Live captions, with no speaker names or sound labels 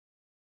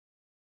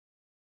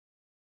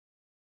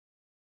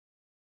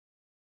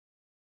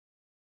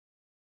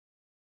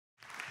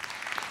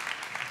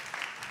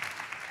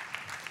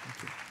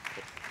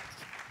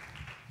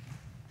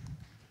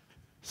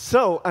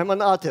So I'm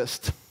an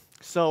artist.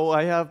 So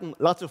I have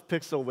lots of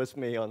pixels with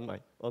me on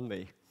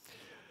me.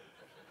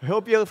 I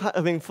hope you're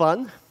having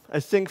fun. I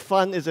think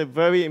fun is a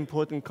very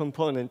important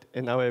component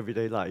in our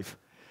everyday life.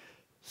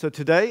 So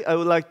today, I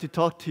would like to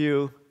talk to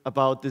you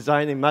about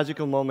designing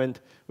magical moments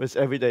with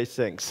everyday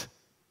things.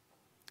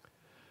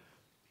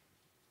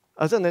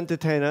 As an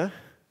entertainer,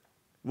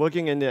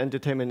 working in the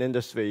entertainment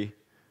industry,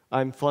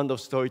 I'm fond of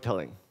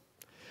storytelling.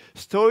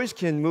 Stories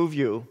can move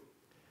you,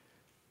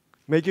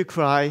 make you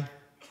cry,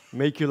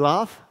 make you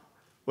laugh,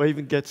 or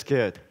even get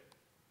scared.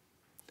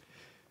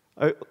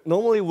 I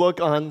normally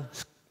work on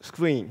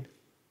screen,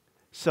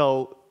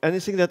 so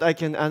anything that I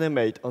can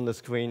animate on the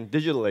screen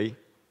digitally,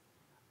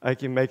 I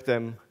can make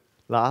them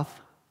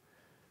laugh,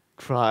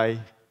 cry,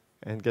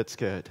 and get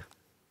scared.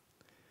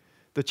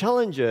 The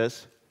challenge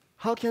is,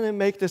 how can I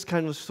make this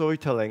kind of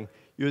storytelling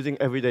using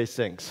everyday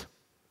things?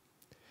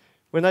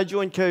 When I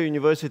joined Keio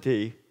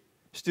University,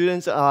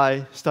 students and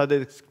I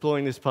started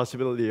exploring this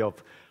possibility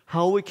of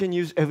how we can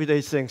use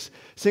everyday things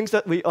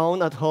that we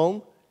own at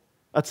home,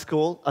 at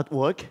school, at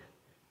work,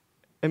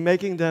 and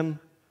making them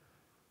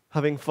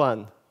having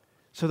fun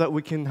so that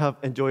we can have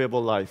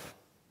enjoyable life.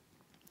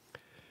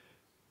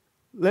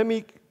 Let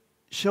me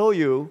show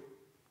you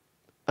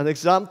an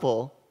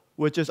example,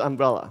 which is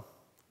umbrella.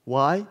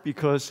 Why?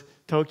 Because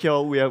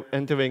Tokyo, we are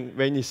entering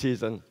rainy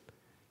season,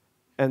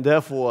 and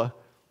therefore,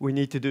 we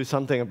need to do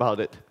something about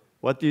it.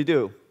 What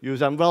do?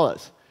 Use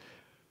umbrellas.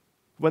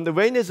 When the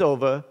rain is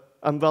over,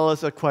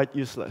 umbrellas are quite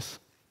useless.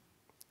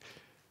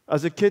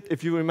 As a kid,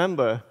 if you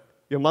remember,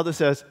 your mother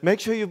says,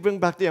 make sure you bring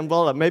back the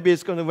umbrella. Maybe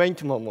it's going to rain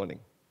tomorrow morning.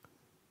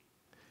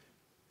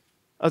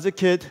 As a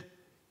kid,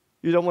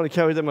 you don't want to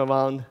carry them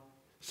around,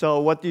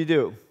 so what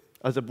do?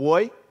 As a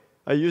boy,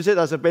 I use it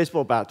as a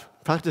baseball bat,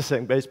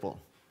 practicing baseball.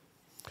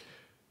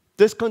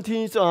 This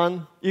continues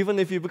on even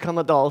if you become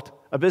adult,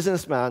 a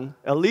businessman,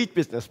 elite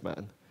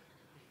businessman.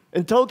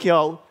 In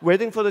Tokyo,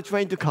 waiting for the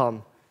train to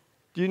come,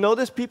 do you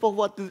notice people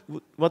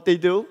what they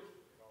do?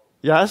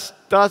 Yes,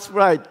 that's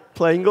right,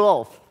 playing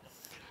golf.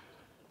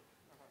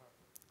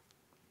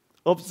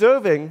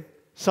 Observing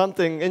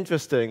something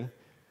interesting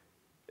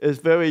is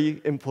a very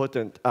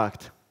important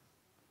act.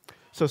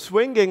 So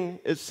swinging,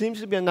 it seems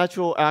to be a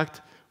natural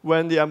act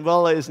when the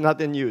umbrella is not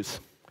in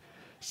use.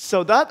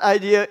 So that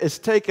idea is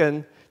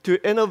taken to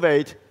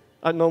innovate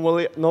a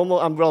normal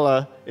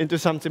umbrella into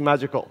something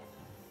magical.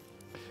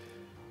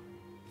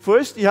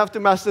 First, you have to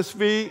master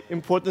 3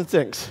 important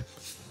things.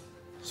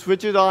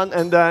 Switch it on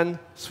and then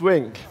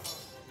swing.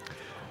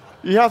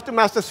 You have to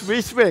master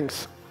 3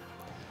 swings: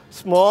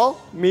 small,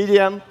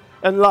 medium,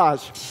 and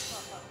large.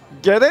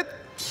 Get it?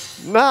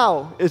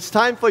 Now, it's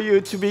time for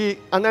you to be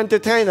an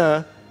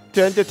entertainer,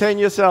 to entertain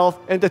yourself,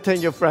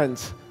 entertain your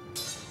friends.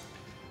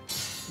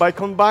 By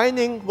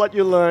combining what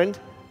you learned,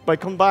 by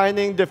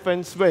combining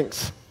different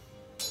swings.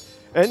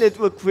 And it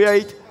will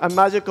create a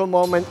magical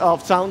moment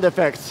of sound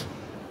effects.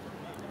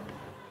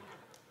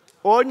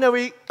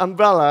 Ordinary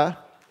umbrella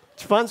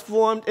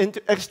transformed into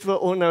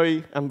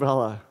extraordinary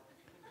umbrella.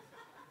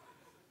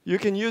 You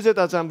can use it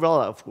as an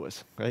umbrella, of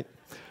course, right?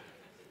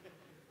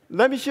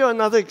 Let me show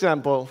another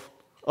example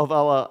of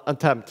our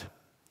attempt.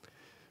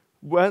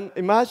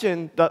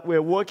 Imagine that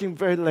we're working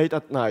very late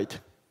at night,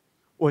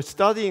 or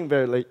studying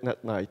very late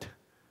at night,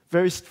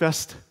 very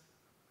stressed,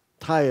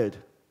 tired.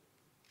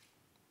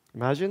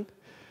 Imagine.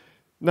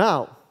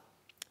 Now,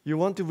 you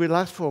want to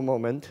relax for a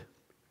moment,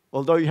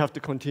 although you have to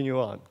continue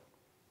on.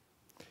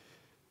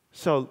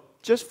 So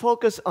just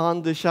focus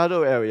on the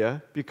shadow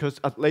area, because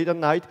late at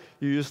night,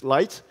 you use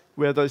lights.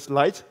 Where there's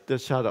lights,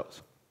 there's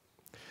shadows.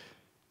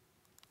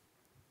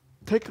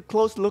 Take a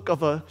close look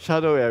of a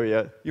shadow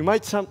area. You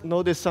might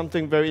notice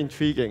something very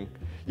intriguing.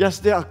 Yes,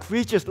 there are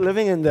creatures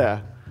living in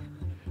there.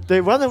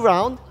 They run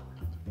around.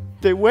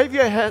 They wave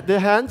their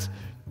hands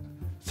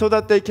so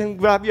that they can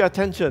grab your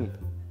attention.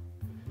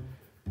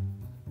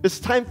 It's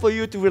time for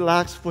you to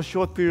relax for a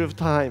short period of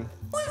time.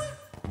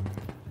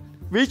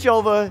 Reach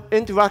over,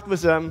 interact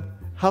with them,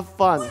 have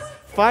fun.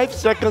 5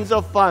 seconds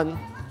of fun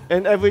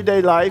in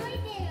everyday life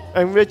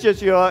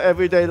enriches your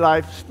everyday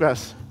life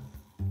stress.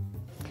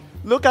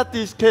 Look at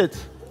these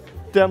kids.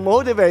 They're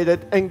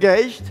motivated,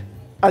 engaged,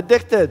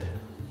 addicted.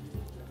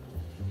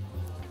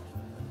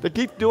 They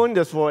keep doing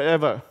this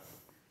forever.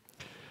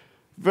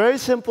 Very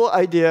simple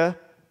idea,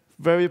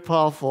 very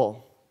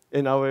powerful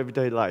in our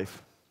everyday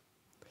life.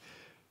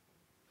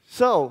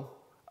 So,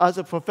 as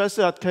a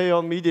professor at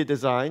Keio Media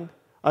Design,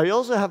 I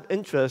also have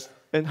interest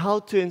in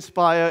how to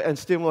inspire and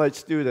stimulate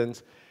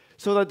students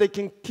so that they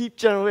can keep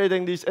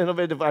generating these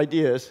innovative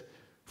ideas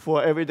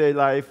for everyday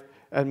life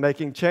and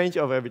making change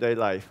of everyday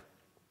life.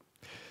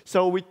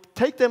 So we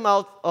take them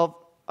out of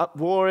a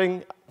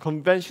boring,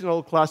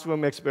 conventional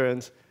classroom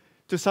experience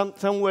to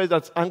somewhere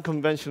that's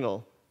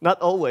unconventional. Not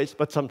always,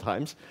 but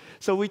sometimes.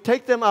 So we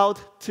take them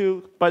out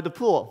by the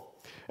pool.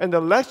 And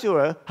the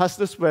lecturer has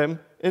to swim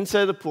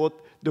inside the pool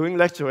doing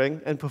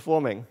lecturing and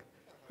performing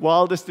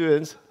while the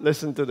students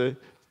listen to the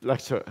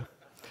lecturer.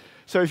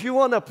 So if you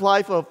want to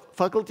apply for a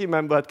faculty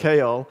member at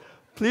Keio,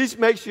 please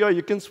make sure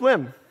you can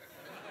swim.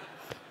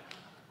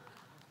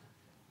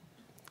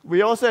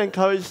 We also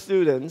encourage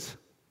students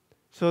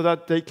so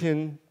that they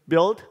can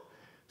build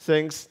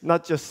things,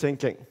 not just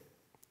thinking.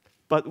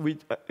 But we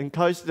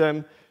encourage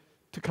them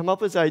to come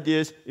up with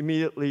ideas,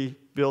 immediately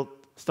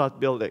start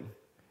building.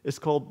 It's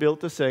called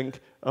Build to Think.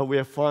 We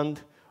are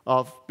fond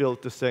of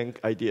Build to Think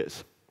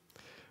ideas.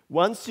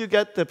 Once you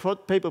get the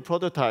paper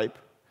prototype,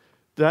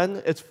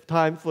 then it's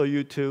time for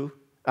you to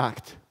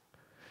act.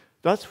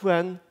 That's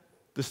when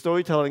the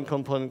storytelling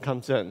component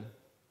comes in.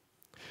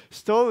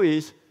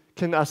 Stories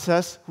can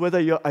assess whether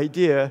your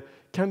idea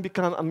can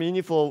become a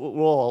meaningful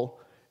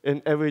role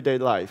in everyday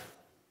life.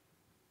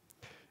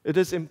 It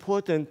is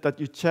important that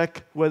you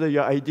check whether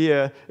your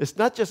idea is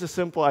not just a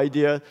simple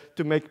idea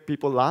to make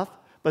people laugh,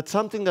 but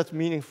something that's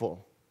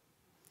meaningful.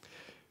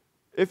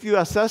 If you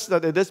assess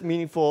that it is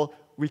meaningful,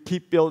 we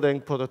keep building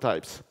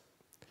prototypes.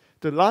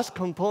 The last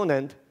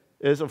component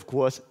is, of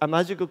course, a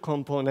magical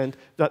component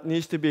that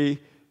needs to be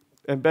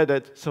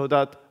embedded so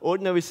that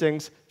ordinary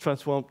things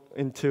transform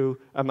into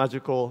a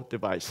magical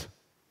device,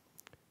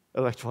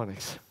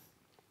 electronics.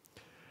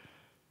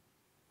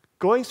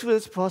 Going through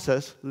this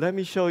process, let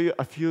me show you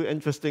a few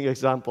interesting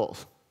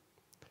examples.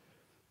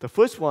 The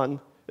first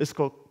one is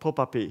called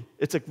Popapi.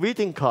 It's a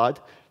greeting card,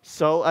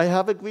 so I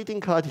have a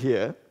greeting card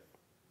here,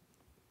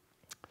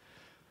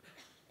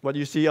 what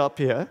you see up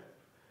here.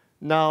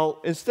 Now,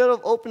 instead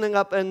of opening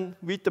up and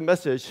read the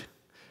message,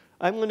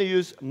 I'm going to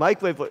use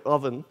microwave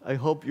oven. I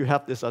hope you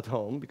have this at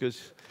home,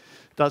 because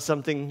that's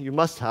something you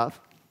must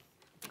have.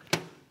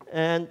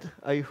 And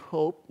I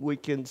hope we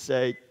can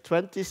say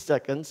 20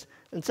 seconds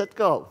and set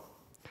go.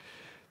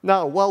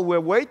 Now, while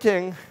we're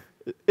waiting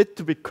it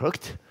to be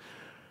cooked,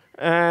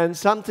 and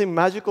something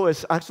magical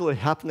is actually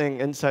happening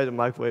inside the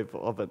microwave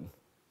oven,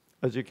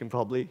 as you can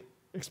probably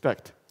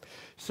expect.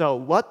 So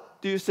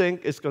what do you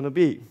think it's going to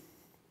be?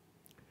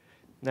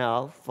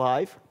 Now,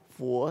 5,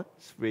 4,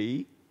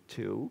 3,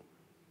 2,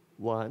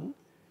 1.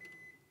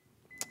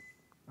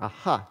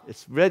 Aha,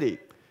 it's ready.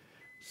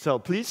 So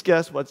please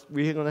guess what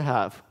we're going to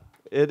have.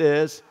 It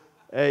is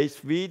a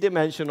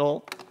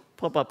 3-dimensional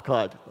pop-up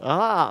card.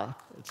 Ah!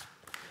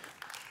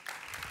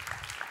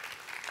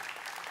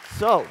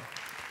 So,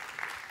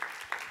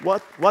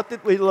 what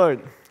did we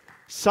learn?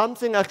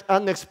 Something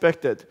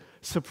unexpected,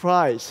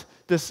 surprise.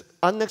 This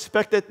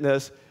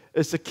unexpectedness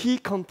is a key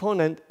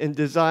component in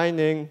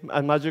designing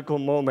a magical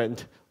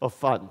moment of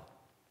fun.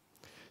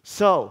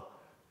 So,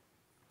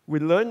 we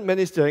learned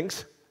many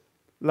things.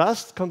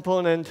 Last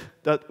component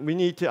that we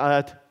need to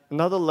add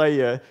another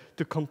layer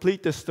to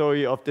complete the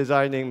story of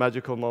designing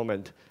magical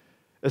moment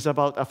is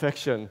about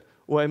affection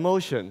or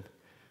emotion.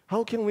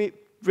 How can we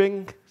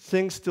bring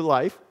things to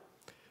life?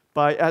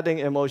 By adding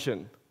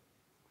emotion.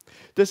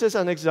 This is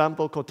an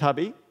example called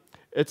Tabi.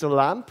 It's a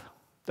lamp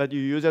that you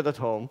use at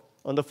home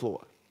on the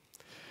floor.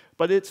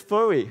 But it's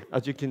furry,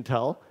 as you can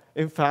tell.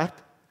 In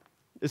fact,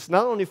 it's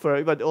not only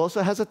furry, but it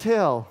also has a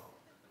tail.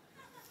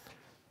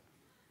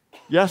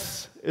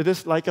 Yes, it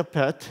is like a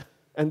pet,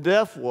 and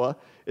therefore,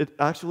 it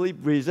actually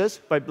breathes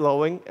by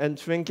blowing and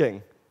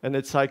shrinking, and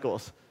it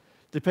cycles.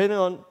 Depending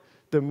on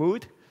the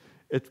mood,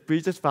 it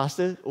breathes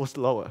faster or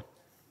slower.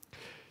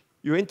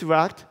 You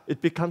interact, it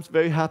becomes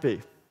very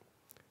happy.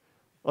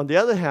 On the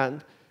other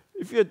hand,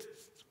 if you're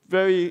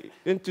very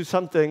into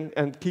something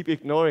and keep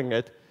ignoring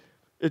it,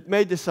 it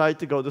may decide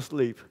to go to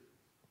sleep.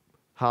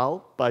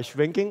 How? By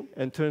shrinking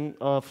and turning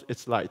off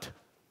its light.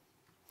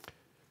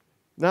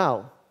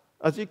 Now,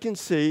 as you can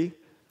see,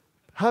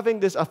 having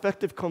this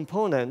affective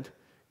component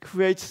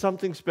creates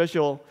something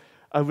special,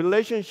 a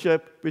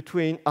relationship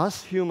between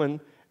us human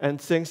and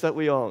things that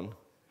we own.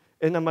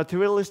 In a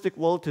materialistic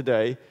world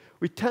today,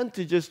 we tend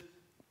to just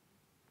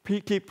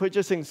keep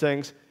purchasing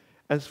things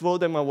and throw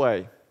them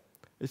away.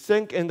 I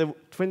think in the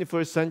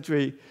 21st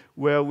century,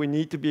 where we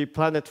need to be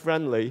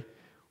planet-friendly,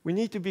 we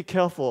need to be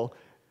careful.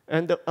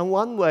 And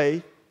one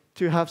way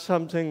to have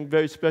something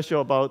very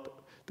special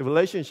about the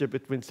relationship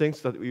between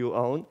things that you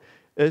own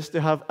is to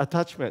have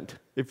attachment.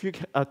 If you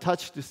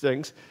attach to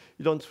things,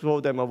 you don't throw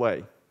them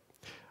away.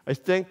 I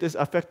think this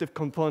affective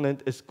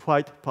component is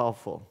quite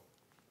powerful.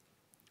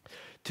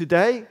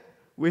 Today,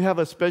 we have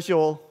a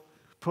special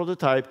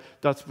prototype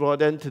that's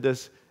brought into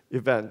this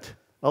event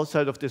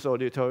outside of this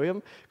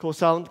auditorium called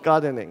sound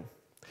gardening.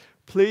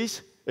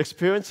 Please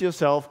experience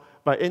yourself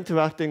by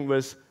interacting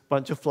with a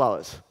bunch of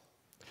flowers.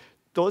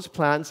 Those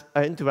plants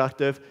are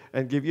interactive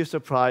and give you a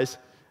surprise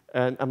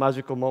and a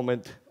magical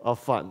moment of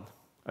fun.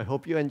 I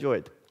hope you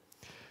enjoyed.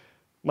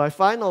 My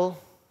final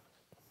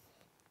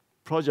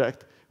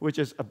project, which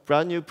is a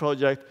brand new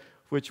project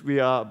which we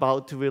are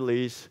about to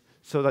release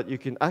so that you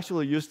can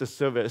actually use the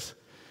service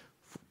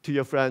to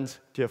your friends,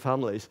 to your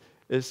families,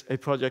 is a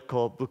project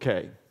called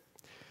Bouquet.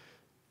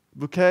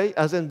 Bouquet,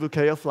 as in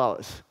bouquet of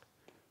flowers.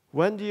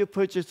 When do you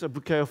purchase a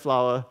bouquet of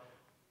flowers?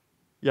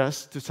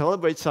 Yes, to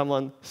celebrate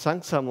someone,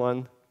 thank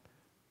someone,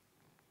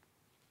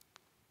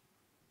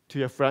 to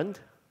your friend,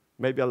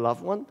 maybe a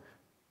loved one,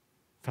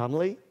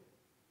 family.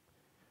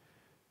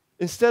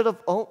 Instead of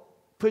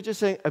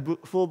purchasing a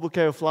full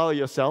bouquet of flowers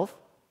yourself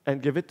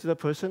and give it to the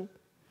person,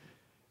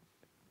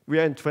 we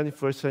are in the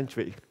 21st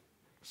century.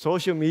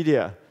 Social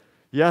media,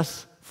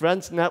 Yes,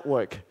 friends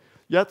network.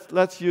 Yes,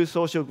 let's use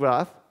social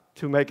graph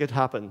to make it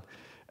happen.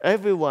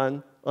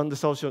 Everyone on the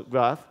social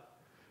graph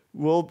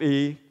will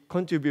be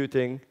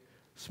contributing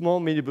small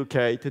mini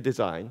bouquet to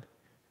design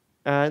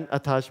and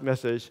attach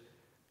message.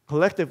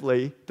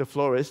 Collectively, the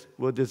florist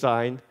will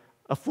design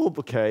a full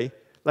bouquet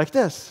like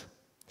this.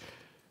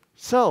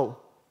 So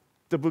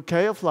the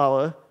bouquet of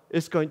flower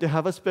is going to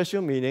have a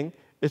special meaning.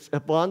 It's a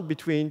bond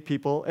between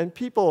people.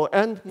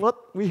 And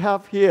what we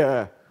have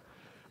here,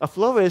 a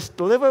florist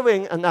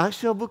delivering an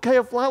actual bouquet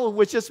of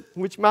flowers,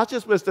 which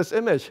matches with this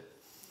image.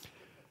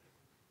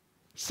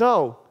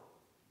 So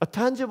a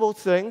tangible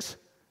things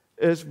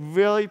is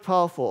really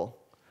powerful,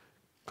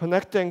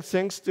 connecting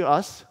things to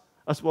us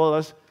as well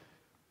as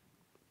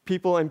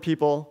people and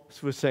people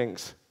through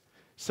things.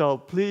 So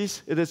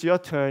please, it is your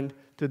turn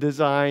to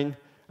design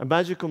a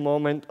magical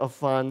moment of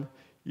fun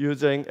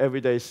using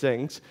everyday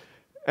things.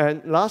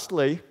 And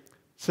lastly,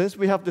 since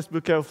we have this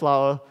bouquet of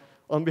flower,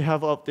 on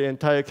behalf of the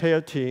entire KO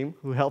team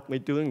who helped me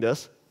doing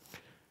this,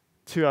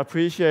 to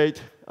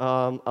appreciate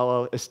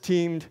our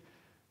esteemed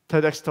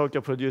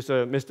TEDxTokyo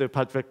producer, Mr.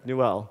 Patrick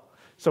Newell.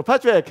 So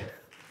Patrick,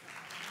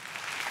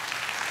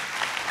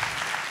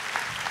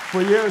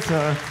 for you,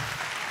 sir.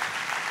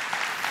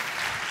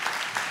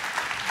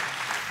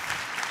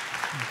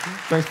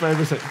 Thanks for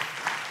everything.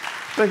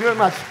 Thank you very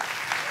much.